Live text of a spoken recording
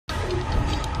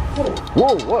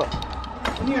Whoa, what?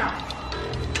 Yeah.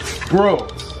 Bro,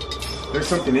 there's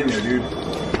something in there, dude.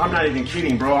 I'm not even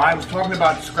kidding, bro. I was talking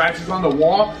about scratches on the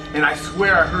wall, and I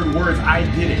swear I heard words. I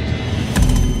did it.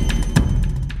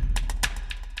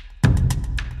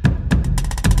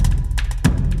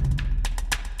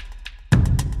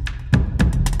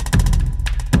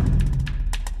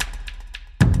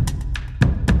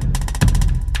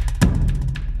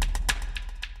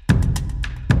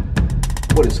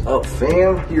 What is up,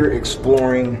 fam? Here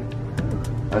exploring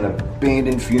an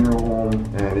abandoned funeral home,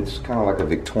 and it's kind of like a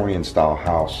Victorian style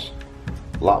house.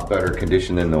 A lot better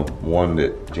condition than the one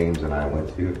that James and I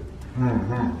went to.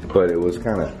 But it was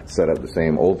kind of set up the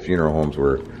same. Old funeral homes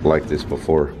were like this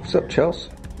before. What's up, Chelsea?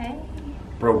 Hey.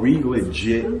 Bro, we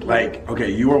legit, like,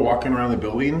 okay, you were walking around the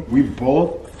building. We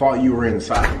both thought you were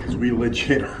inside because we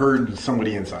legit heard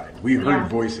somebody inside. We heard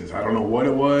voices. I don't know what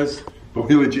it was, but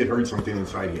we legit heard something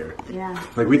inside here. Yeah.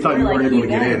 Like, we thought you weren't able to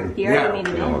get in.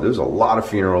 No, there's a lot of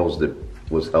funerals that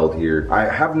was held here. I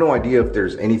have no idea if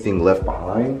there's anything left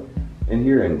behind in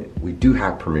here, and we do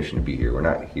have permission to be here. We're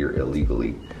not here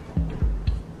illegally.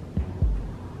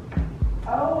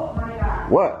 Oh my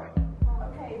God. What?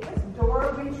 Okay, this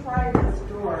door, we tried this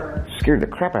door. Scared the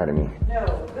crap out of me.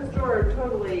 No, this door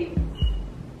totally,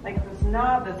 like this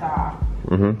knob that's off.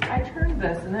 I turned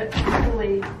this and it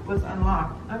totally was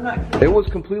unlocked. I'm not kidding. It was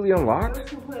completely unlocked? It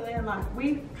was completely unlocked.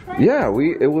 We tried. Yeah,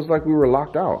 it was like we were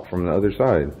locked out from the other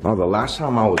side. Oh, the last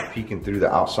time I was peeking through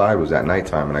the outside was at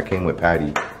nighttime, and I came with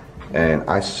Patty, and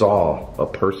I saw a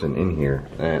person in here,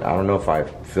 and I don't know if I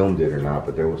filmed it or not,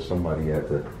 but there was somebody at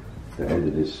the end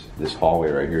of this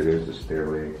hallway right here. There's the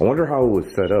stairway. I wonder how it was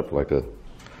set up, like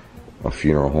a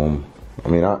funeral home. I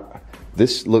mean,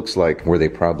 this looks like where they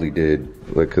probably did,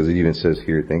 like, because it even says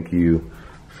here, thank you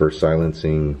for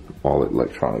silencing all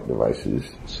electronic devices.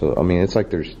 So, I mean, it's like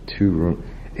there's 2 rooms.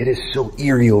 It is so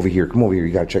eerie over here. Come over here,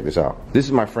 you gotta check this out. This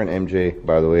is my friend MJ,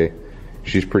 by the way.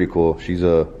 She's pretty cool. She's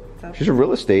a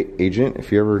real estate agent.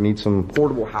 If you ever need some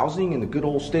affordable housing in the good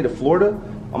old state of Florida,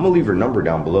 I'm gonna leave her number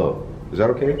down below. Is that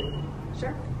okay?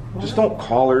 Sure. Just don't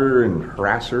call her and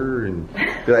harass her and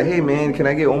be like, hey man, can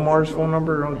I get Omar's phone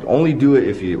number? Only do it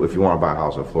if you want to buy a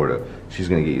house in Florida. She's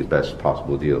gonna get you the best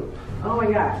possible deal. Oh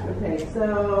my gosh, okay,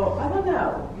 so I don't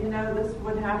know. You know, this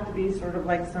would have to be sort of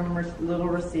like some little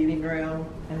receiving room.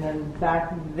 And then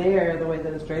back there, the way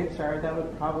those drapes are, that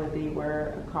would probably be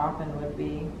where a coffin would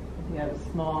be. If you have a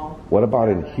small. What about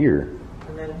in here?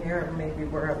 And then here, maybe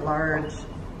we're at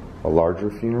larger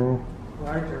funeral?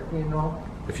 Larger funeral.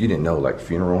 If you didn't know, like,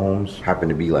 funeral homes happen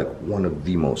to be like one of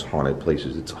the most haunted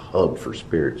places. It's a hub for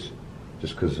spirits,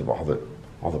 just because of all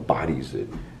the bodies that,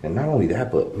 and not only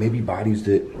that, but maybe bodies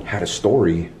that had a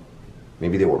story.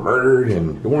 Maybe they were murdered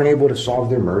and they weren't able to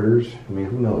solve their murders. I mean,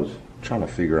 who knows? I'm trying to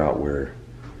figure out where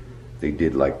they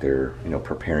did like their,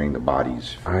 preparing the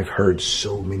bodies. I've heard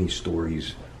so many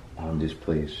stories on this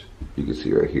place. You can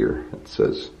see right here, it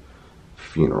says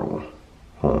funeral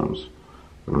homes.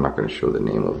 I'm not going to show the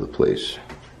name of the place.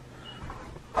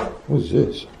 What is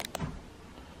this?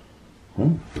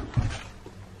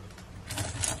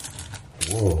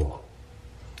 Whoa.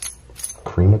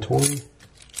 Crematory?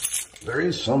 There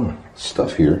is some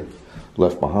stuff here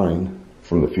left behind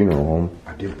from the funeral home.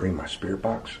 I did bring my spirit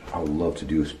box. I would love to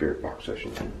do a spirit box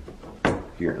session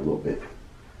here in a little bit,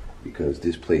 because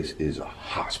this place is a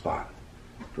hot spot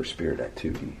for spirit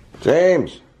activity.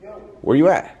 James, where you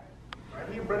at? Right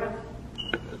here, brother.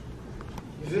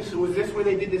 Was this where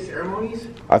they did the ceremonies?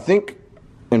 I think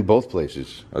in both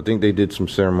places. I think they did some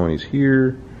ceremonies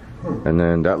here, and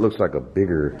then that looks like a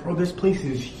bigger. Bro, this place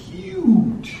is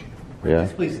huge. Yeah,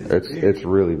 This place is big. it's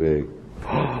really big.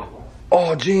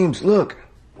 Oh, James, look.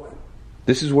 What?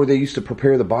 This is where they used to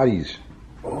prepare the bodies.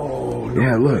 Oh, no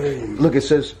Yeah, look. way. Look, it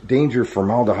says danger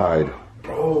formaldehyde.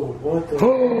 Bro, what the?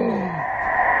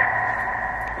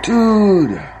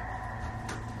 Dude.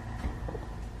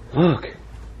 Look.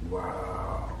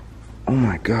 Wow. Oh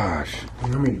my gosh. You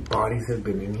know how many bodies have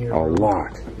been in here? A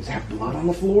lot. Is that blood on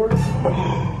the floor?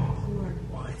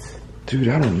 What? Dude,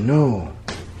 I don't know.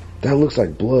 That looks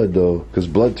like blood though, because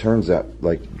blood turns that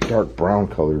like dark brown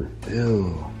color.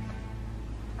 Ew.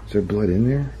 Is there blood in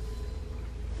there?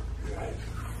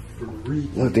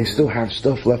 Look, they still have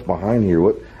stuff left behind here.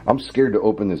 What? I'm scared to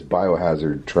open this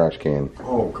biohazard trash can.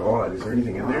 Oh God, is there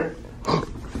anything in there?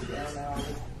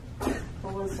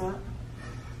 What was that?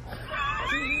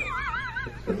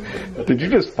 Did you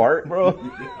just fart, bro?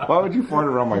 Why would you fart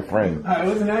around my friend? It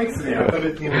was an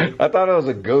accident. I thought it was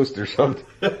a ghost or something.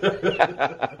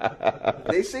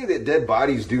 They say that dead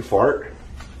bodies do fart.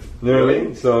 You know what I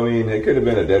mean? So, I mean, it could have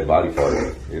been a dead body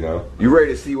fart, you know? You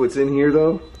ready to see what's in here,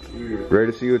 though? Yeah.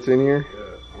 Ready to see what's in here?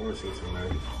 Yeah. want to see some,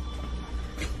 man.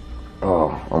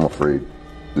 Oh, I'm afraid.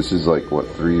 This is like, what,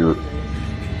 3 or...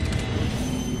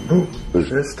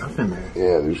 There's stuff in there.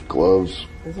 Yeah, there's gloves.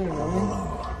 Is there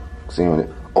really? Seeing it.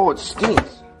 Oh, it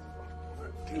stinks.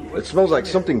 Dude, It smells like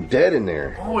something dead in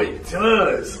there. Oh, it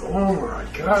does. Oh my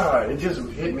god. It just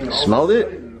hit me. Smelled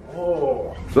it?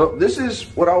 Oh. So this is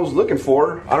what I was looking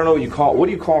for. I don't know what you call. What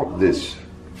do you call this?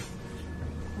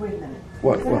 Wait a minute.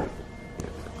 What?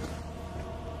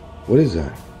 What is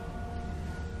that?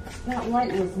 That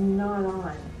light was not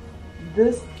on.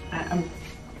 This, I'm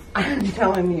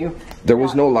telling you. There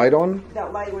was no light on?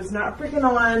 That light was not freaking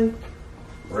on.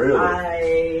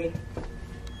 Really?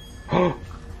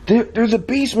 There's a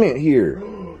basement here.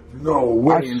 No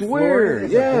way. I swear,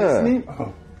 yeah.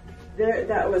 Oh. There,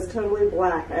 that was totally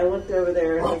black. I looked over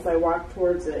there, and as I walked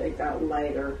towards it, it got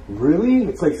lighter. Really?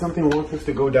 It's like something wants us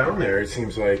to go down there, it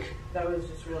seems like. That was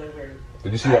just really weird.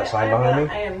 Did you see that sign behind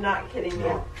me? I am not kidding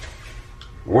you.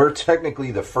 We're technically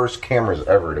the first cameras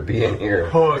ever to be in here.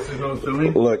 Oh, it says no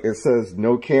filming? Look, it says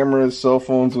no cameras, cell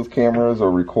phones with cameras, or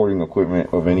recording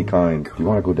equipment of any kind. Do you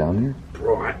want to go down there?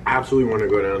 Bro, I absolutely want to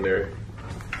go down there.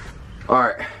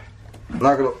 Alright. I'm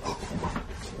not gonna...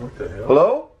 What the hell?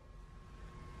 Hello?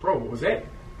 Bro, what was that?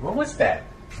 What was that?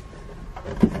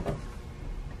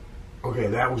 Okay,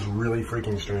 that was really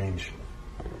freaking strange.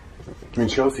 I mean,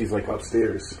 Chelsea's like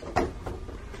upstairs.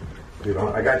 Dude,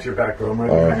 I got your back, bro. I'm right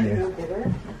behind you. Go get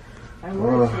her. I'm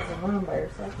worried she's alone by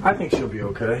herself. I think she'll be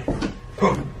okay.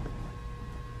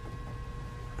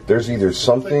 There's either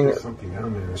something... There's something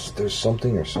down there. There's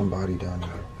something or somebody down there.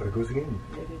 There it goes again.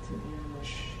 Maybe it's an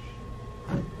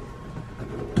animal.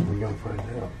 We're gonna find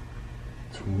out.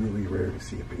 It's really rare to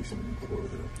see a basement in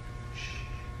Florida.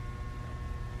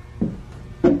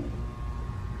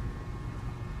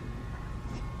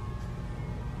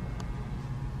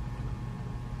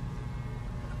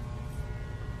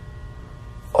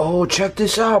 Oh, check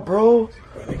this out, bro.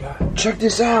 Check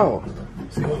this out.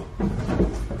 Let's go.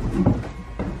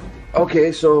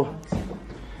 Okay, so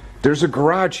there's a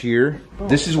garage here.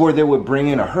 This is where they would bring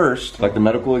in a hearse, like the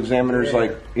medical examiners,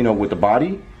 like, you know, with the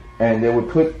body. And they would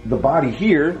put the body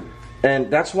here.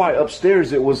 And that's why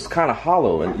upstairs it was kind of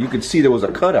hollow. And you could see there was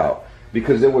a cutout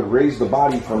because they would raise the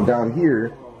body from down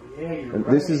here. And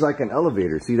this is like an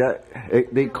elevator. See that?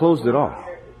 They closed it off.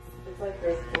 It's like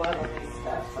there's blood on these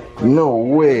steps. Like No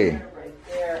way. right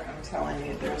there. I'm telling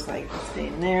you, there's like a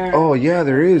stain there. Oh, yeah,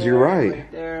 there is. You're right.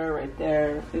 Right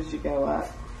there, as you go up.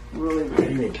 Really I didn't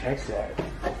weird. even catch that.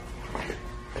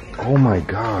 Oh, my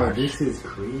God. This is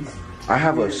crazy. I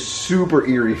have a super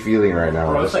eerie feeling right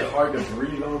now. Bro, it's like hard to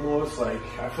breathe almost. Like,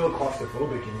 I feel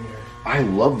claustrophobic in here. I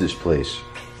love this place.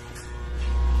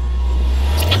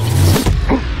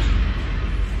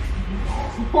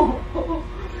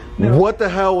 What the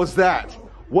hell was that?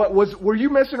 Were you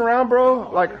messing around, bro?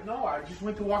 Like, No, I just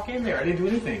went to walk in there. I didn't do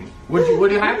anything. What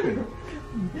did happen?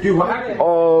 Dude, what happened?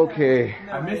 okay.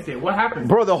 I missed it. What happened?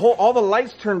 Bro, all the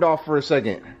lights turned off for a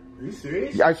second. Are you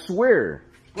serious? I swear.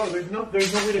 Bro, there's no way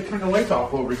to turn the lights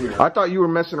off over here. I thought you were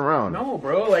messing around. No,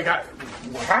 bro. Like,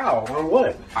 how? On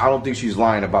what? I don't think she's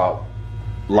lying about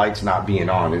lights not being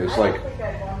on. It was I like, don't think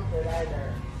I bumped it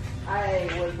either.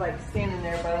 I was like standing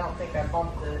there, but I don't think I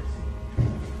bumped it.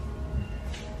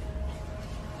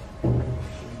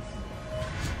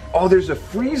 oh, there's a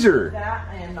freezer. That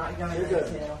I am not going to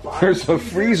do. There's a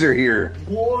freezer here.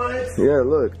 What? Yeah,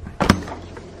 look.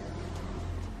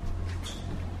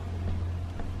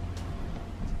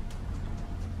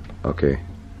 Okay,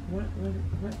 What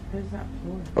is that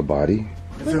for? a body.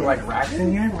 Is there like racks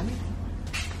in here?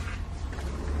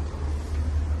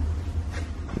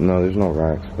 No, there's no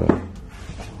racks, but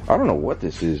I don't know what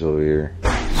this is over here.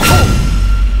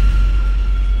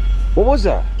 What was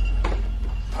that?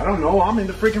 I don't know. I'm in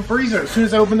the freaking freezer. As soon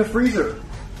as I open the freezer.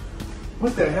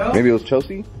 What the hell? Maybe it was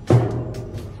Chelsea?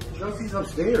 Chelsea's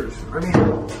upstairs. I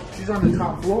mean, she's on the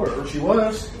top floor, or she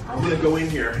was. I'm gonna go in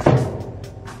here.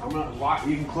 I'm gonna lock.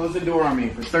 You can close the door on me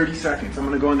for 30 seconds. I'm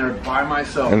gonna go in there by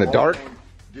myself. In the dark?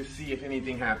 Just see if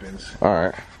anything happens. All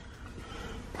right.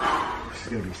 This is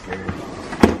gonna be scary.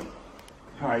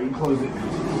 All right, you can close it.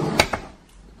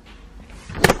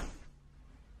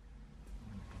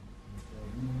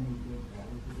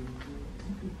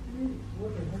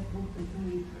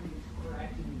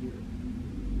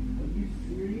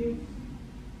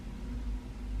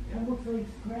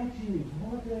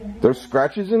 There's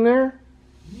scratches in there?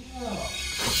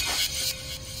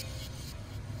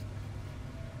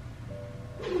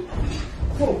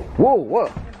 Whoa,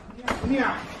 what?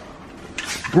 Yeah.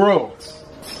 Bro,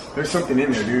 there's something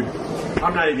in there, dude.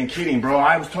 I'm not even kidding, bro.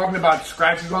 I was talking about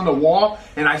scratches on the wall,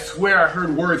 and I swear I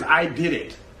heard words, I did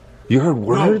it. You heard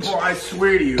words? No, bro, I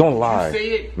swear to you. Don't lie. You say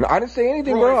it? No, I didn't say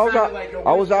anything, bro.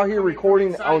 I was out here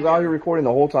recording. I was out here recording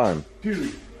the whole time.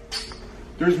 Dude,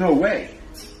 there's no way.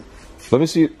 Let me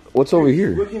see what's over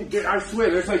here. Dude, I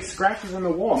swear, there's like scratches on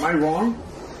the wall. Am I wrong?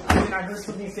 I mean, I heard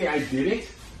somebody say I did it.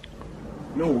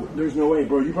 No, there's no way,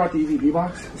 bro. You brought the EVP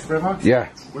box, spray box? Yeah.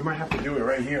 We might have to do it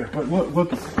right here. But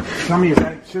look. Tell me, is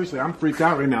that seriously? I'm freaked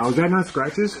out right now. Is that not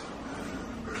scratches?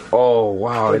 Oh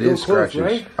wow, it is close, scratches.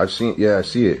 right? I've seen. Yeah, I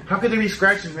see it. How could there be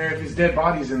scratches in there if there's dead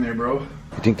bodies in there, bro?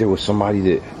 I think there was somebody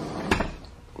that,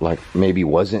 like, maybe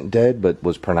wasn't dead but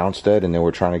was pronounced dead, and they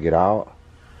were trying to get out.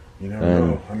 You never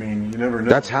know. I mean, you never know.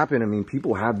 That's happened. I mean,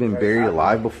 people have been buried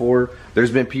alive before.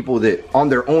 There's been people that, on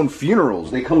their own funerals,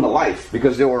 they come to life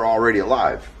because they were already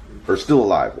alive, or still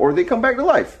alive, or they come back to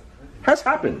life. Has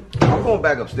happened. I'm going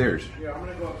back upstairs. Yeah, I'm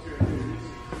gonna go upstairs.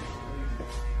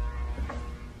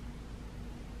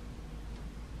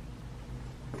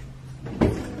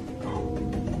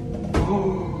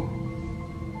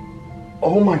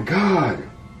 Oh my God,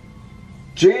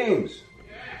 James,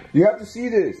 you have to see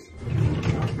this.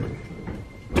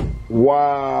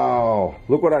 Wow,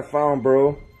 look what I found,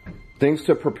 bro. Things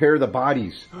to prepare the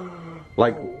bodies,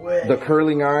 like the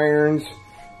curling irons.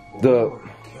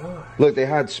 Look, they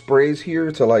had sprays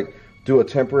here to like do a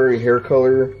temporary hair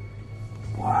color.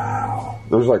 Wow.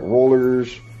 There's like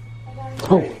rollers.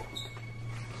 Oh.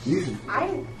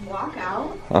 I walk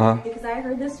out because I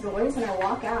heard this noise and I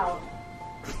walk out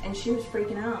and she was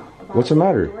freaking out about What's the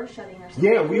matter? door shutting or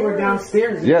something. Yeah, we were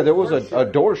downstairs. Yeah, there was a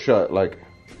door shut. Like.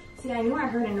 See, I knew I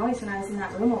heard a noise when I was in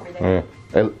that room over there.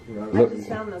 Hey, I look, just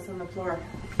found this on the floor.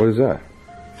 what is that?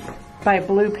 By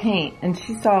blue paint, and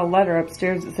she saw a letter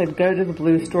upstairs that said, "Go to the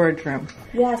blue storage room."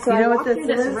 Yeah, so You I know what walked this through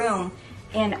this is? room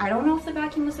and I don't know if the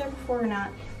vacuum was there before or not,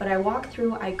 but I walk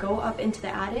through, I go up into the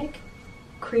attic.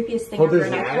 Creepiest thing ever.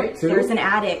 There's an attic too? There's an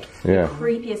attic. Yeah. The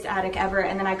creepiest attic ever.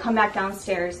 And then I come back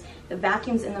downstairs. The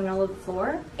vacuum's in the middle of the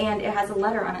floor, and it has a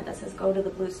letter on it that says, "Go to the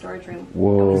blue storage room."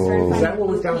 Whoa. Is that what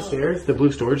was downstairs? The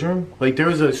blue storage room? Like there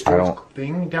was a storage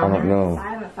thing down I there? don't know. I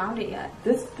haven't found it yet.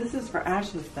 This is for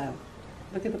ashes, though.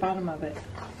 Look at the bottom of it.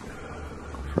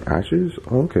 For ashes?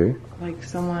 Okay. Like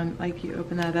someone, like you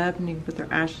open that up and you can put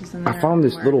their ashes in there. I found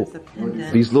this and wear it little, as a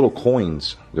pendant. these little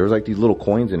coins. There was like these little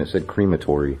coins and it said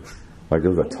crematory. Like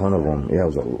there was a ton of them. Yeah,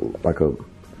 it was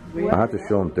I have to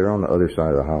show them. They're on the other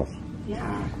side of the house.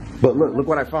 Yeah. But look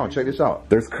what I found. Check this out.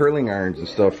 There's curling irons and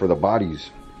stuff for the bodies.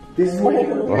 This is what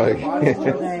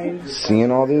Like, seeing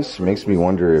all this makes me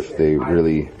wonder if they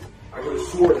really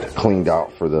cleaned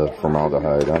out for the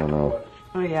formaldehyde. I don't know.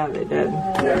 Oh yeah, they did.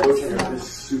 Yeah, this is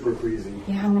super crazy.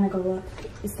 Yeah, I'm gonna go look.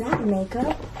 Is that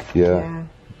makeup? Yeah.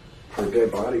 For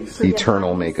dead bodies.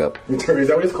 Eternal makeup. Is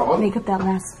that what it's called? Makeup that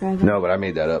lasts forever. No, but I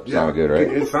made that up. Sounded good, right?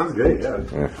 It sounds good,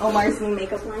 yeah. Omar's new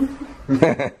makeup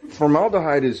line.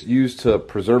 Formaldehyde is used to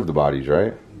preserve the bodies,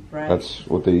 right? Right. That's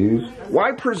what they use.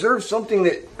 Why preserve something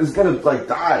that is gonna like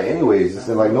die anyways? It's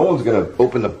like no one's gonna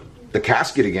open the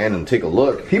casket again and take a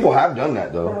look. People have done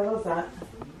that though. What was that?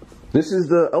 This is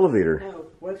the elevator. No,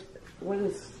 what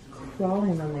is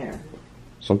crawling on there?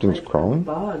 Something's Like crawling? A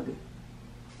bug.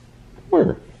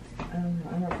 Where? I don't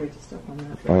know. I'm afraid to step on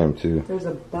that. I am too. There's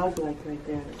a bug like right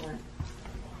there that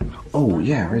went. Oh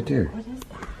yeah, right there. What is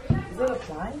that? Is that a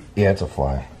fly? Yeah, it's a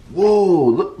fly. Whoa,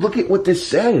 look at what this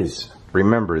says.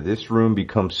 Remember, this room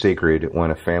becomes sacred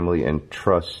when a family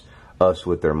entrusts us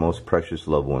with their most precious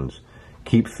loved ones.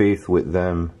 Keep faith with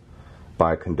them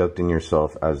by conducting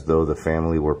yourself as though the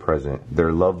family were present.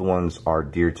 Their loved ones are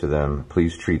dear to them.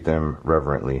 Please treat them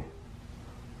reverently.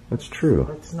 That's true.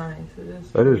 That's nice. It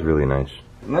is. That is really nice.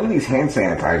 None of these hand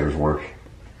sanitizers work.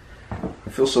 I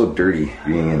feel so dirty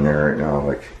being in there right now.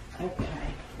 Like, Okay.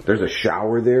 there's a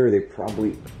shower there. They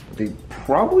probably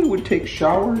would take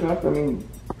showers. I mean,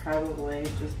 Probably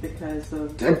just because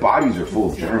of dead bodies are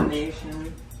full of germs.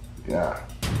 contamination. Yeah.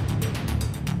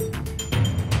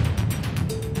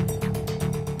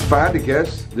 If I had to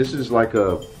guess, this is like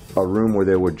a room where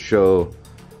they would show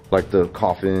like the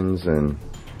coffins and,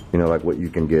 you know, like what you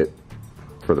can get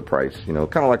for the price. You know,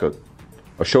 kind of like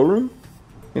a showroom.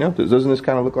 You know, doesn't this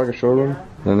kind of look like a showroom?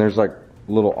 Yeah. And there's like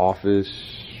little office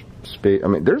space. I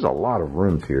mean, there's a lot of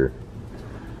rooms here.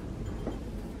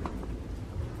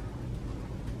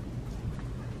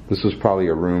 This was probably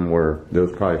a room where there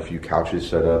was probably a few couches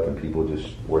set up and people just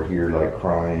were here like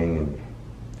crying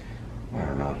and I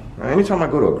don't know. Anytime I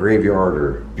go to a graveyard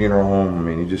or funeral home, I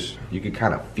mean, you could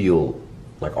kind of feel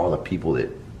like all the people that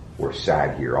were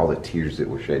sad here, all the tears that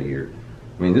were shed here.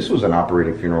 I mean, this was an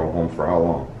operating funeral home for how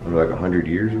long? Maybe like 100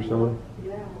 years or so?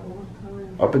 Yeah, a long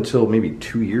time. Up until maybe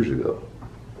 2 years ago.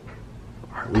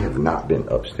 We have not been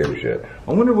upstairs yet.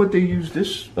 I wonder what they use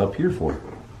this up here for.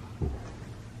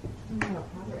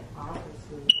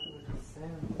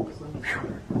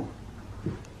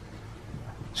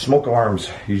 Smoke alarms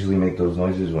usually make those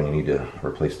noises when you need to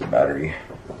replace the battery.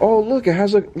 Oh, look, it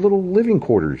has like little living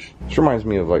quarters. This reminds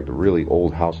me of like the really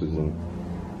old houses in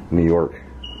New York.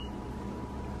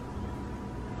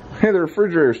 Hey, the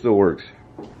refrigerator still works.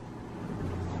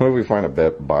 What if we find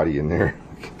a body in there?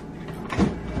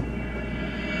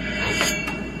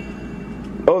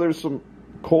 Oh, there's some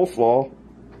coleslaw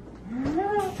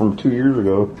from 2 years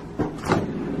ago.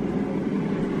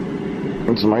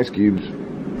 And some ice cubes.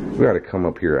 We gotta come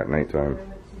up here at nighttime.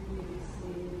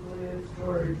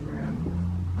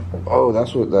 Oh,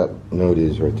 that's what that note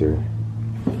is right there.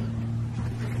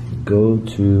 Go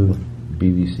to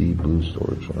BBC Blue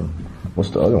Storage Room. What's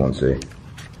the other one say?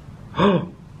 Oh,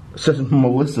 it says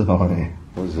Melissa on it.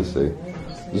 What does this say?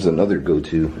 This is another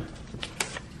go-to.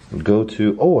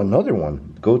 Go-to, oh, another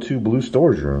one. Go-to Blue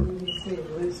Storage Room. BBC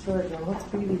Blue Storage Room. What's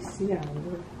BBC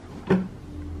on?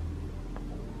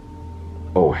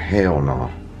 Oh, hell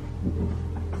no.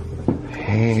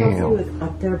 Hell. Chelsea was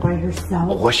up there by herself.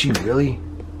 Oh, was she really?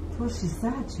 That's what she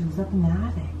said. She was up in the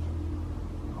attic.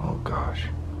 Oh, gosh.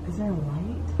 Is there a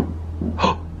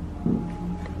light?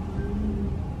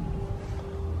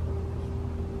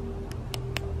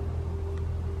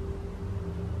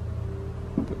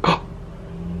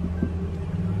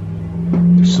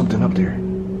 There's something up there.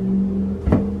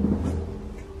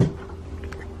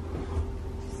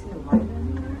 See a light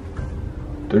anywhere?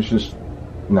 There's just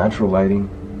natural lighting.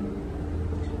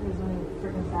 There's only a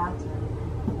freaking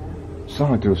bathroom. It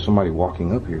sounded like there was somebody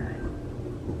walking up here.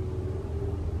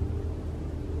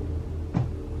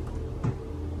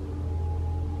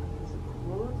 Is it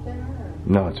cool up there? Or?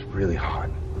 No, it's really hot.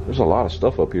 There's a lot of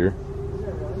stuff up here. Is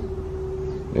there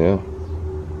really? Yeah.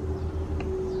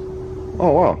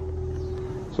 Oh, wow.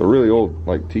 It's a really old,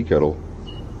 like, tea kettle.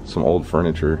 Some old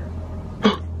furniture.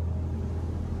 What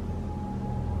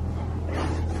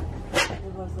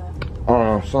was that? I don't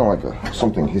know, it sounded like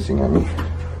something hissing at me.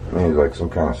 Maybe like some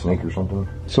kind of snake or something.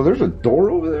 So there's a door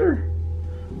over there?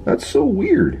 That's so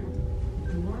weird.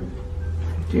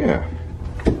 Yeah.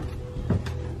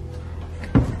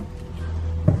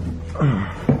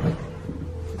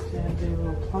 Just gonna do a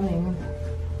little plumbing.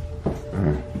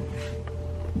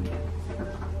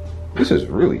 This is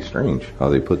really strange how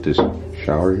they put this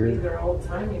shower here. Their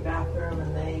old-timey bathroom,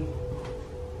 and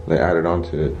They added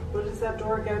onto it. what does that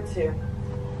door go to?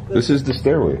 This is the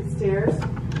stairway. Stairs?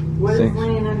 What is Thanks.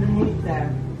 laying underneath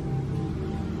there?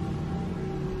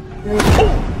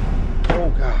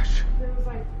 Oh gosh. There was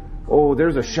like Oh,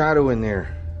 there's a shadow in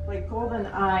there. golden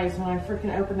eyes when I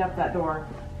freaking opened up that door.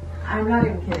 I'm not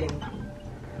even kidding.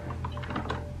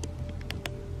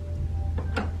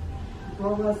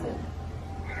 What was it?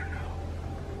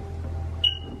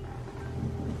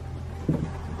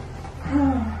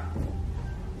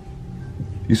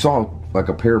 You saw like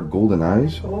a pair of golden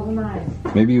eyes? Golden eyes.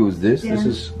 Maybe it was this. Yeah.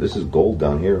 This is gold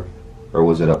down here. Or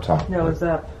was it up top? No, it's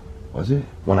up. Was it?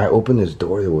 When I opened this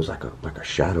door, there was like a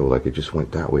shadow, like it just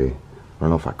went that way. I don't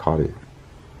know if I caught it,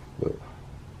 but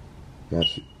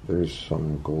yes, there's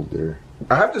some gold there.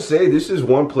 I have to say, this is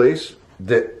one place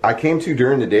that I came to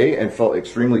during the day and felt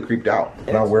extremely creeped out.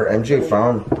 Now, where MJ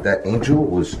found that angel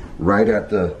was right at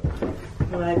the.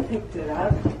 When I picked it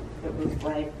up, it was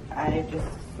like I just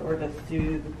sort of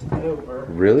soothed over.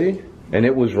 Really? And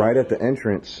it was right at the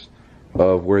entrance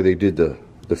of where they did the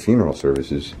funeral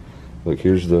services. Look,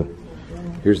 here's the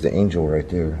angel right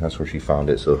there. That's where she found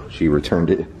it, so she returned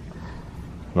it.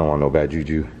 I don't want no bad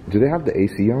juju. Do they have the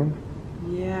AC on?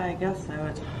 Yeah, I guess so.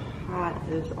 It's hot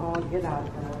as all get out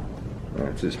though. Yeah,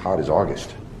 it's as hot as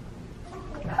August.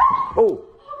 Oh!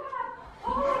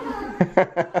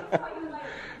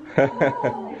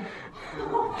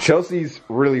 Chelsea's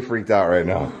really freaked out right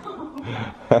now.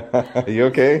 You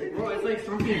okay? Bro, it's like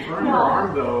something burned her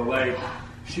arm though. Like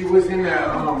she was in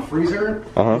that freezer.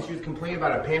 And she was complaining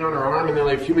about a pain on her arm, and then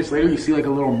like a few minutes later, you see like a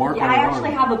little mark Yeah, on I her arm.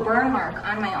 actually have a burn mark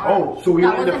on my arm. Oh, so we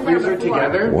That were in the wasn't there freezer before.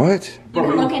 together? What? You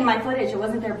can look in my footage. It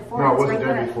wasn't there before. No, it It's wasn't right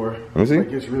there there. before. Let me see.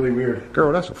 Like, it's really weird.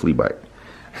 Girl, that's a flea bite.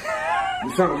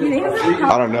 You sound You think like so?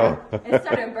 I don't know. It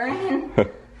started burning.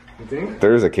 You think?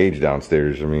 There's a cage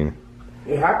downstairs. I mean,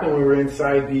 It happened when we were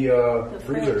inside the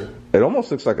freezer. it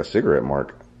almost looks like a cigarette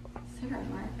mark. Cigarette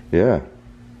mark. Yeah,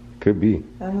 could be.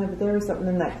 I don't know, but there was something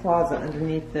in that closet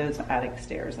underneath those attic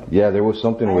stairs. Up Yeah, there was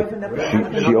something I with. opened up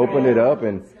the- She opened it up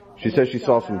and she said she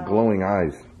saw some glowing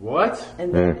eyes. What?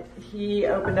 And then he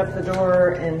opened up the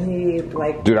door and he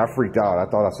like Dude, I freaked out. I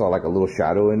thought I saw like a little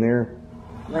shadow in there.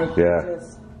 like Yeah.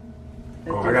 just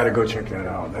Oh, I gotta go check that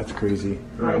out. That's crazy.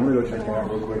 All right, I'm gonna go check that out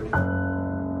real quick.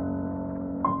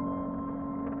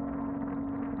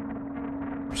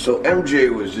 So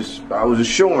MJ was I was just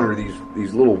showing her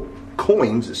these little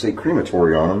coins that say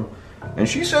crematory on them, and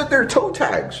she said they're toe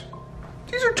tags.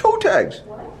 These are toe tags.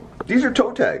 What? These are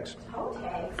toe tags. Toe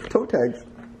tags? Toe tags.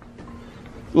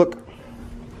 Look.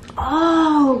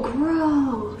 Oh,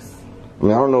 gross. I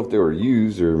mean, I don't know if they were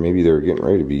used or maybe they were getting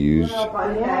ready to be used.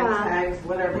 Tags,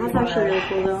 whatever. That's actually really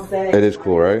cool though. It is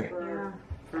cool, right?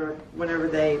 For whenever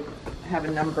they have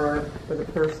a number for the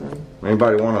person.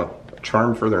 Anybody want a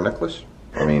charm for their necklace?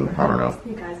 I mean, I don't know.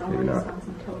 You guys, I Maybe want to not. sell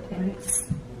some toe tags.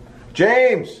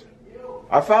 James!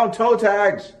 I found toe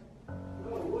tags!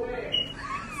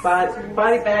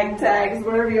 Body bag tags,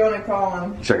 whatever you want to call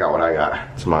them. Check out what I got.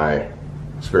 It's my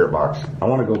spirit box. I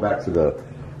want to go back to the...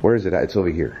 Where is it at? It's over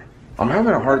here. I'm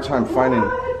having a hard time finding...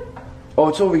 Oh,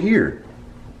 it's over here.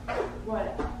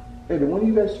 What? Hey, did one of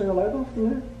you guys turn the light off in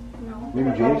there? No. Maybe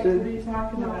James What are did? you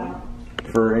talking about?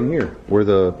 For in here. Where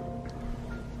the...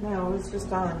 No, it was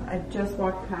just on. I just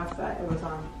walked past that. It was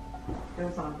on. It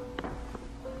was on.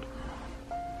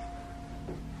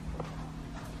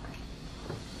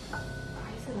 Why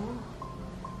is it on?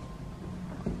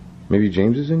 Maybe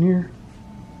James is in here?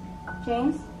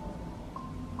 James?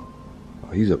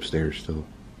 Oh, he's upstairs still.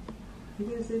 You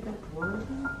gonna see that door?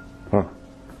 Huh.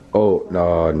 Oh,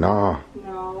 nah.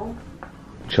 No.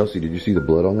 Chelsea, did you see the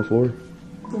blood on the floor?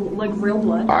 Like real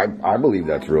blood? I believe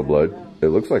that's real blood. It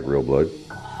looks like real blood.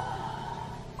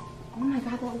 Oh my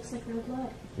god, that looks like real blood.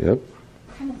 Yep.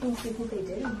 What kind of things do you think they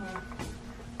did in here?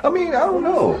 I mean, I don't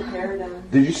know. Hair done.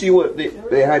 Did you see what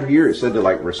they had here? It said to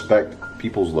like respect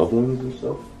people's loved ones and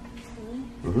stuff.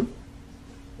 Mm-hmm.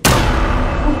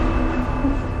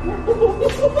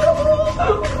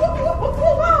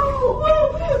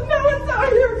 No, it's not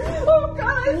here. Oh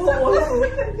god, it's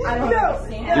so I don't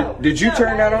understand. Did you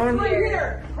turn that on? Right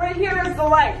here. Right here is the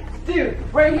light. Dude,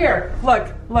 right here. Look.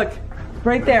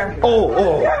 Right there.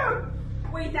 Oh.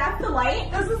 Wait, that's the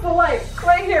light? This is the light.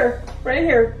 Right here. Right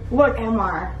here. Look.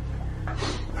 Omar.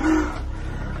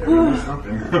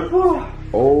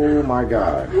 Oh my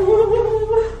God.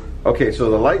 Okay, so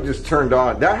the light just turned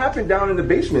on. That happened down in the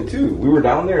basement too. We were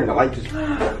down there and the light just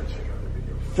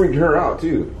freaked her out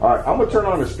too. All right, I'm gonna turn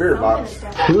on the spirit box.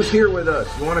 Who's here with us?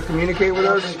 You want to communicate with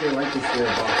us? I think they like the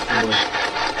spirit box too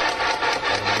much.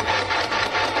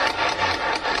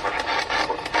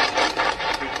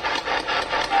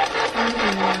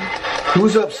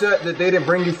 Who's upset that they didn't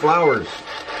bring you flowers?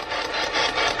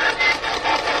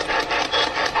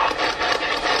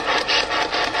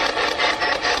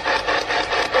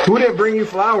 Who didn't bring you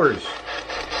flowers?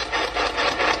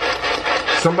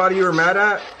 Somebody you were mad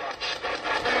at?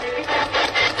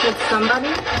 With somebody?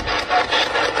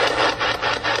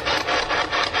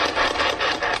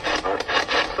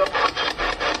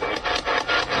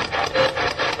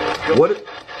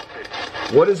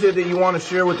 What is it that you want to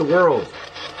share with the world?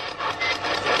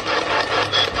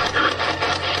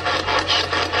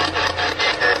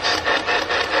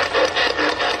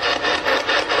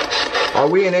 Are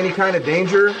we in any kind of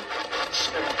danger?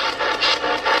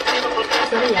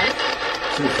 Yes.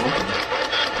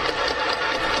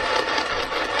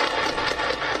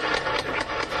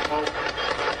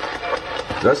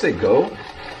 Did I say go?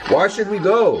 Why should we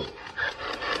go?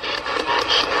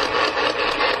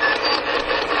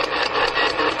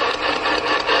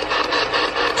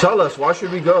 Tell us, why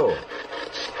should we go?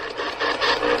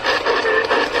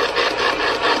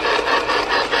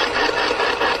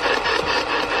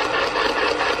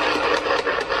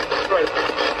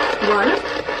 Run?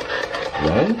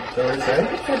 Run? Is that what it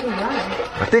said? It said to run.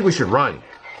 I think we should run.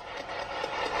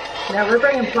 Now we're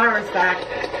bringing flowers back.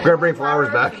 We're gonna bring flowers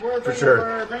back, for sure.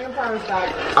 We're bringing flowers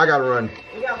back. I gotta run.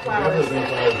 We got flowers.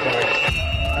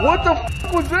 What the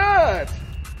f was that?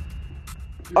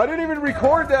 I didn't even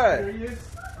record that.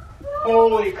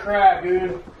 Holy crap,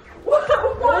 dude. What?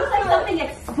 It looks like something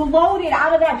exploded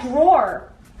out of that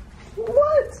drawer.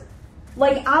 What?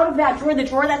 Like out of that drawer, the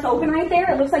drawer that's open right there,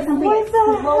 it looks like something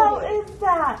exploded. What the hell is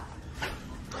that?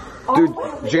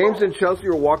 Dude, James and Chelsea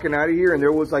were walking out of here and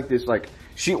there was like this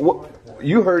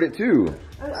you heard it too.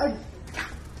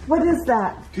 What is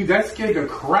that? Dude, that scared the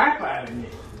crap out of me.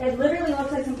 It literally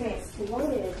looks like something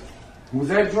exploded. Was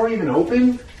that drawer even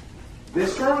open?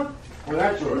 This drawer? Or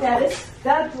that drawer? Yeah,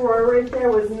 That drawer right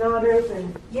there was not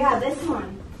open. yeah, this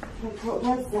one. What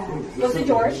was that? Was the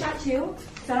door shut too?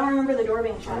 So I don't remember the door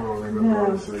being I shut. don't remember,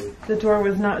 honestly. The door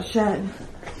was not shut.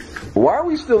 Why are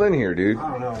we still in here, dude?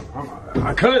 I don't know.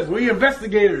 Because we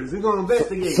investigators. We're going to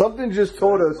investigate. Something just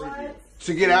told us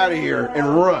to get out of here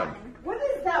and run. What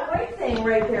is that white thing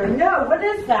right there? No, what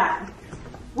is that?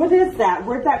 What is that?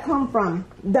 Where'd that come from?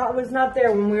 That was not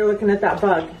there when we were looking at that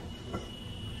bug.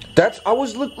 I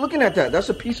was looking at that. That's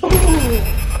a piece of...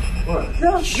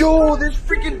 What? Yo, this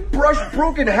freaking brush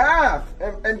broke in half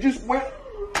and just went...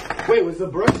 Wait, was the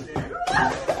brush there?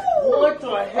 What the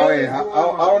heck? Oh yeah, I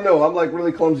don't know. I'm like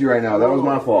really clumsy right now. That was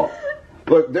my fault.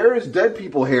 Look, there is dead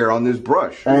people hair on this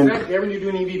brush. Was that there when you're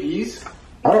doing EVPs?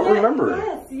 I don't remember.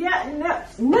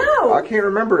 Yes, no. I can't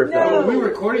remember if that Oh, was... we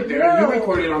recorded there. You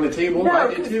recorded it on the table. No, I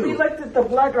did because too. we looked at the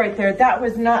blood right there. That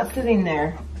was not sitting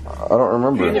there. I don't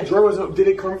remember. And the drawer was... Did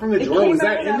it come from the drawer? Was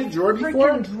that in the drawer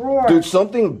before? Drawer. Dude,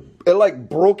 something... It like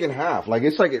broke in half. Like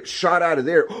it's like it shot out of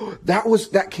there.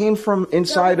 That came from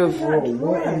inside of...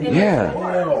 Yeah.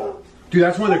 Whoa. Dude,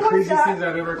 that's one of the craziest things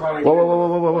I've ever caught.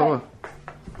 Whoa.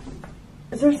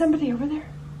 Is there somebody over there?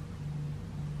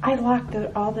 I locked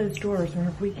all those doors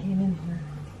whenever we came in here.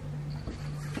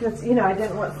 Because, you know, I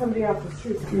didn't want somebody off the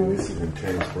street. Dude, this is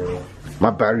intense, bro. My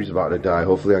battery's about to die.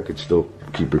 Hopefully I could still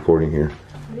keep recording here.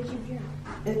 What did you hear?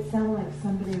 It sounded like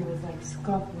somebody was like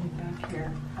scuffling back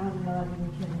here. I'm not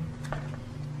even kidding.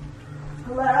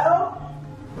 Hello?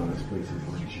 Oh, this place is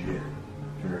legit.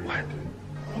 Very haunted.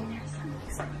 And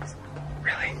there's something.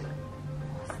 Really?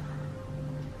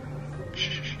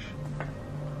 Shh.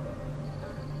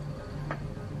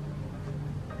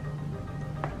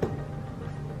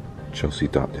 Chelsea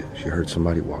thought that she heard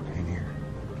somebody walking in here.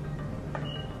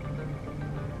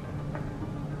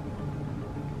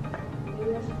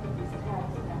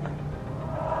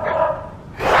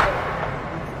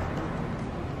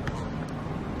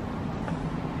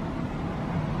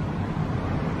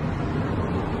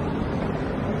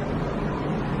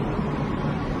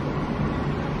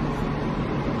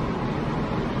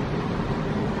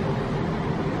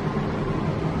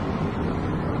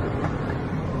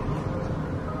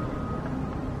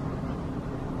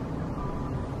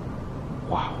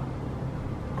 Wow.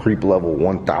 Creep level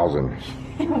 1000.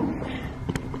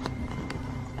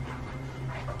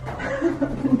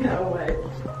 No way.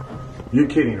 You're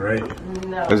kidding, right?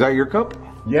 No. Is that your cup?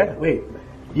 Yeah, wait.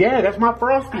 Yeah, that's my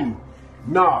Frosty.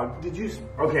 No, did you...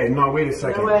 Okay, no, wait a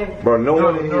second. No way. Bro, no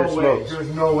one in here way. smokes. There's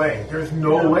no way. There's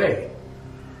no way.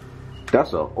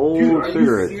 That's an old Dude, are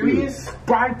cigarette, you serious?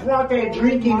 I brought that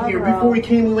drink in here before we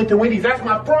came and went to Wendy's. That's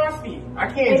my Frosty. I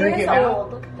can't drink it now.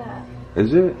 Old. Look at that. too.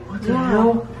 Is it? What the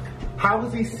hell? How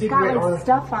is a It's cigarette got like on?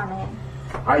 stuff on it.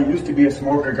 I used to be a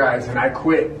smoker, guys, and I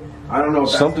quit. I don't know if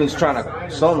that's Something's a trying sign or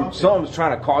to something. something's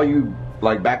trying to call you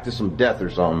like back to some death or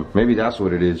something. Maybe that's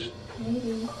what it is.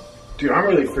 Maybe. Dude, I'm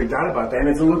really freaked out about that. And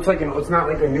it looks like it's not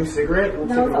like a new cigarette. It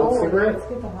looks No, like an old it's old. cigarette. Let's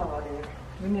get the hell out of here.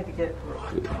 We need to get...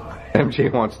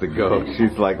 MJ wants to go.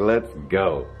 She's like, let's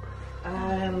go.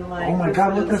 I'm like... Oh my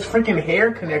god, look, there's freaking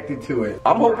hair connected to it.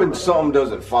 I'm hoping something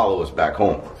doesn't follow us back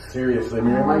home. Seriously, I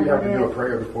mean, I might have to do a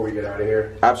prayer before we get out of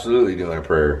here. Absolutely doing a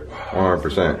prayer.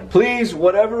 100%. Please,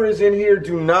 whatever is in here,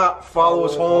 do not follow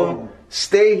us home.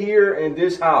 Stay here in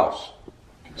this house.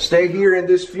 Stay here in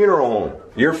this funeral home.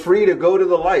 You're free to go to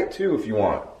the light too if you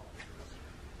want.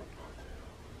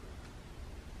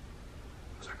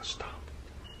 Looks like a stomp.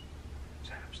 Is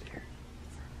that upstairs?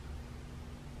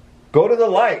 Go to the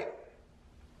light.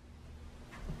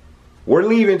 We're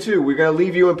leaving too. We're going to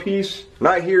leave you in peace.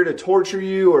 Not here to torture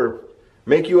you or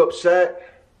make you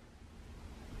upset.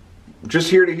 Just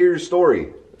here to hear your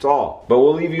story. That's all. But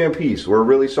we'll leave you in peace. We're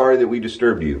really sorry that we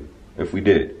disturbed you, if we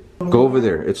did. Go over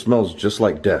there. It smells just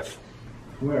like death.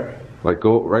 Where? Like,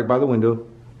 go right by the window.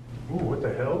 Ooh, what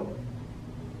the hell?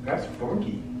 That's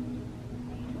funky.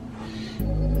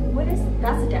 What is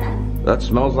that's death? That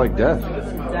smells like death.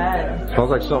 Dead.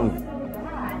 Smells like something.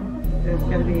 There's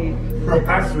gonna be...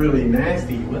 That's really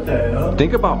nasty. What the hell?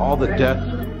 Think about all the death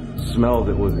smell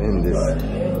that was in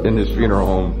this funeral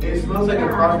home. It smells like a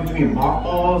cross between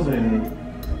mothballs and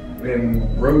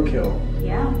roadkill.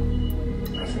 Yeah.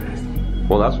 That's nasty.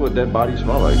 Well, that's what dead bodies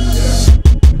smell like.